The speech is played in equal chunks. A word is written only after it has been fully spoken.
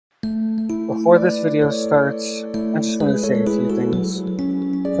Before this video starts, I just want to say a few things.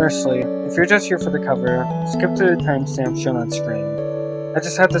 Firstly, if you're just here for the cover, skip to the timestamp shown on screen. I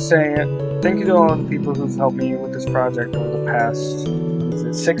just have to say thank you to all the people who've helped me with this project over the past,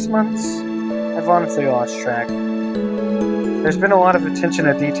 6 months? I've honestly lost track. There's been a lot of attention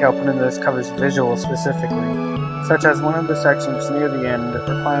to detail put into this cover's visual specifically, such as one of the sections near the end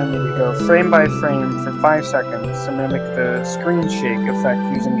requiring me to go frame by frame for 5 seconds to mimic the screen shake effect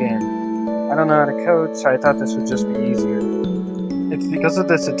used in game. I don't know how to code, so I thought this would just be easier. It's because of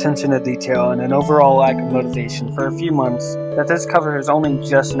this attention to detail and an overall lack of motivation for a few months that this cover is only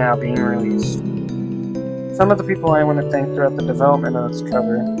just now being released. Some of the people I want to thank throughout the development of this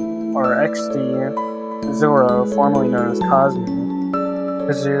cover are Ecks Dee, Zorro, formerly known as Cosme,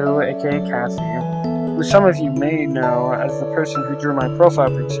 Kazoo, aka Cassie, who some of you may know as the person who drew my profile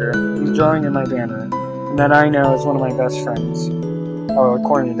picture and the drawing in my banner, and that I know is one of my best friends. Oh,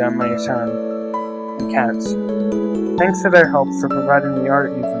 according to them, my son, and Kattz. Thanks to their help for providing the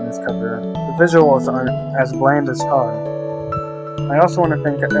art used in this cover, the visuals aren't as bland as tar. I also want to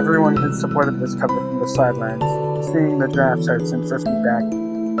thank everyone who supported this cover from the sidelines, seeing the drafts I've sent for feedback.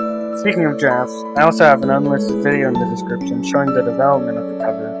 Speaking of drafts, I also have an unlisted video in the description showing the development of the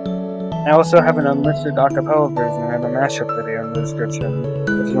cover. I also have an unlisted acapella version and a mashup video in the description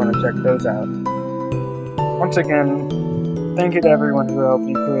if you want to check those out. Once again, thank you to everyone who helped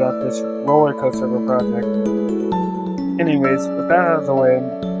me throughout this roller coaster of a project. Anyways, with that out of the way,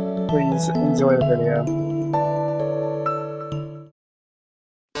 please enjoy the video.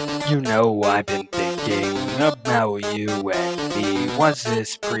 You know I've been thinking about you and me. Was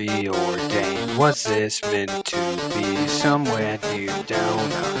this preordained? Was this meant to be? Somewhere deep down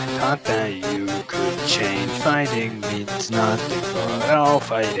I thought that you could change. Fighting means nothing, but I'll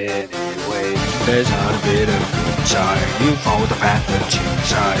fight anyway. There's not a bit of good side. You follow the path of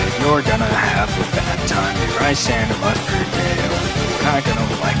genocide. You're gonna have a bad time. Your ice and a mustard tail. You're not gonna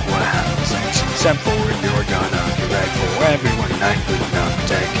like what happens next. Except for you're gonna be right for everyone I could not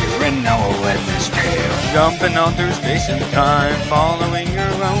protect you. And now I'll end this tale. Jumping all through space and time, following your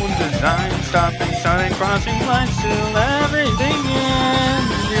own design, stopping, starting, crossing lines till everything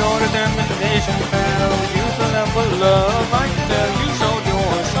ends. Your determination fell. You put up with love, I can tell you sold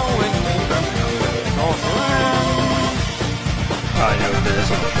your soul and me from your friend. I know there's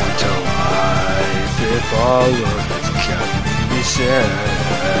no point to life if all of this can't be said.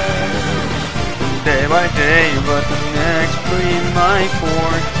 Day by day, but the next we might forget.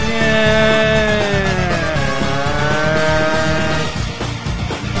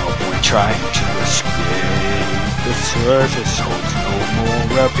 No point trying to escape. The surface holds no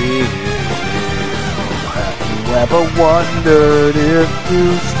more appeal. Have you ever wondered if you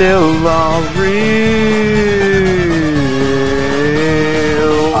still are real?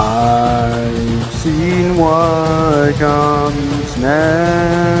 I've seen what comes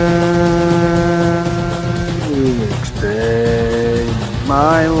next.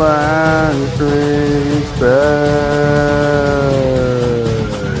 My last respect.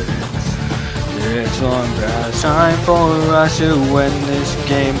 It's long past time for us to win this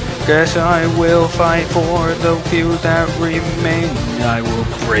game. Guess I will fight for the few that remain. I will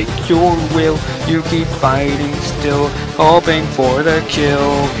break your will. You keep fighting still, hoping for the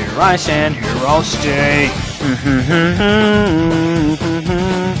kill. Here I stand, here I'll stay.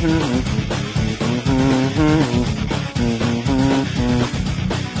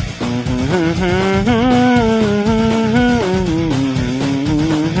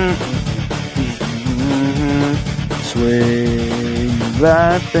 Swing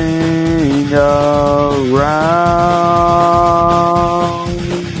that thing around,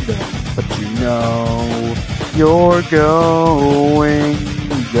 but you know you're going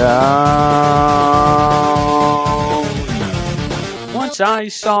down. Once I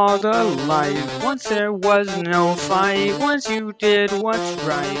saw the light, once there was no fight, once you did what's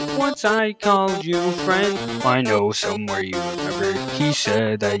right, once I called you friend. I know somewhere you remember, he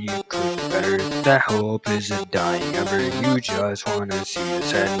said that you could do better, that hope isn't dying ever, you just wanna see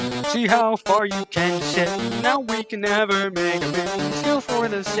us head, see how far you can sit, now we can never make amends, still for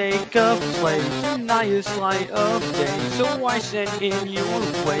the sake of play, deny us light of day, so I sent in your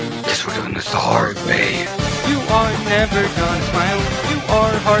way. Guess we're doing this the hard way. You are never gonna smile, you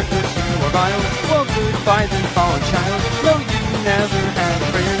are heartless, you are vile. Well, goodbye then, fallen child. No, you never had a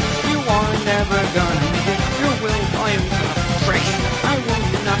prayer. You are never gonna make it. Your will I am gonna break. I will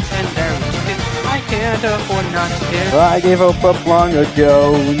not stand there and take it. I care can't afford not to care. I gave up long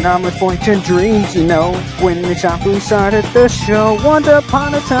ago, now my fortune dreams, when the shampoo started the show. Once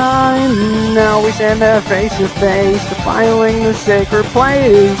upon a time, now we stand there face to face, defiling the sacred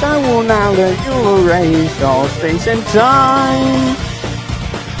place. I will not let you erase all space and time.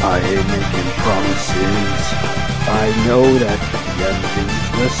 I ain't making promises, I know that the ending's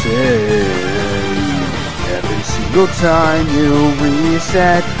the same. Every single time you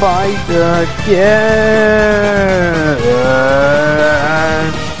reset, fight again.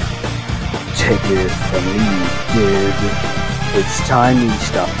 Take it from me, kid. It's time we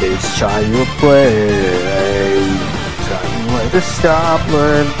stop this child play. Time to stop,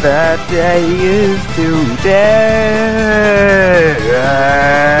 learn that day is today.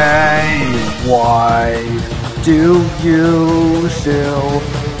 Why do you still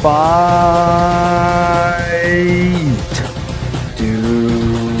fight? Do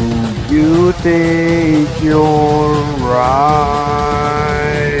you think you're right?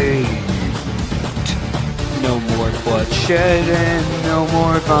 No more bloodshed and no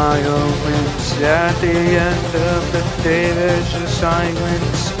more violence. At the end of the day, there's just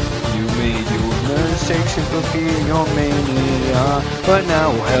silence. You made your mistakes, it will be your mania. But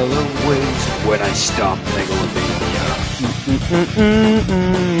now hell awaits when I stop Megalovania.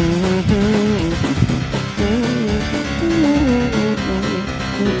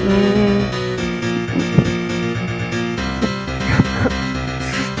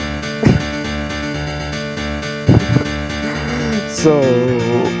 So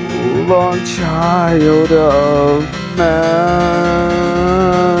long, child of man.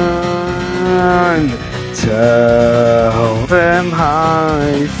 Tell them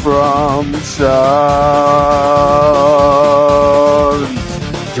hide from sun.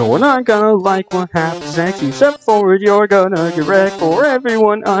 You're not gonna like what happens next. You step forward, you're gonna get wrecked. For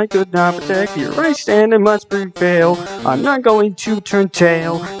everyone I could not protect, here I stand and must prevail. I'm not going to turn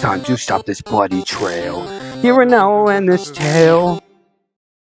tail. Time to stop this bloody trail. Here and now I'll end this tale.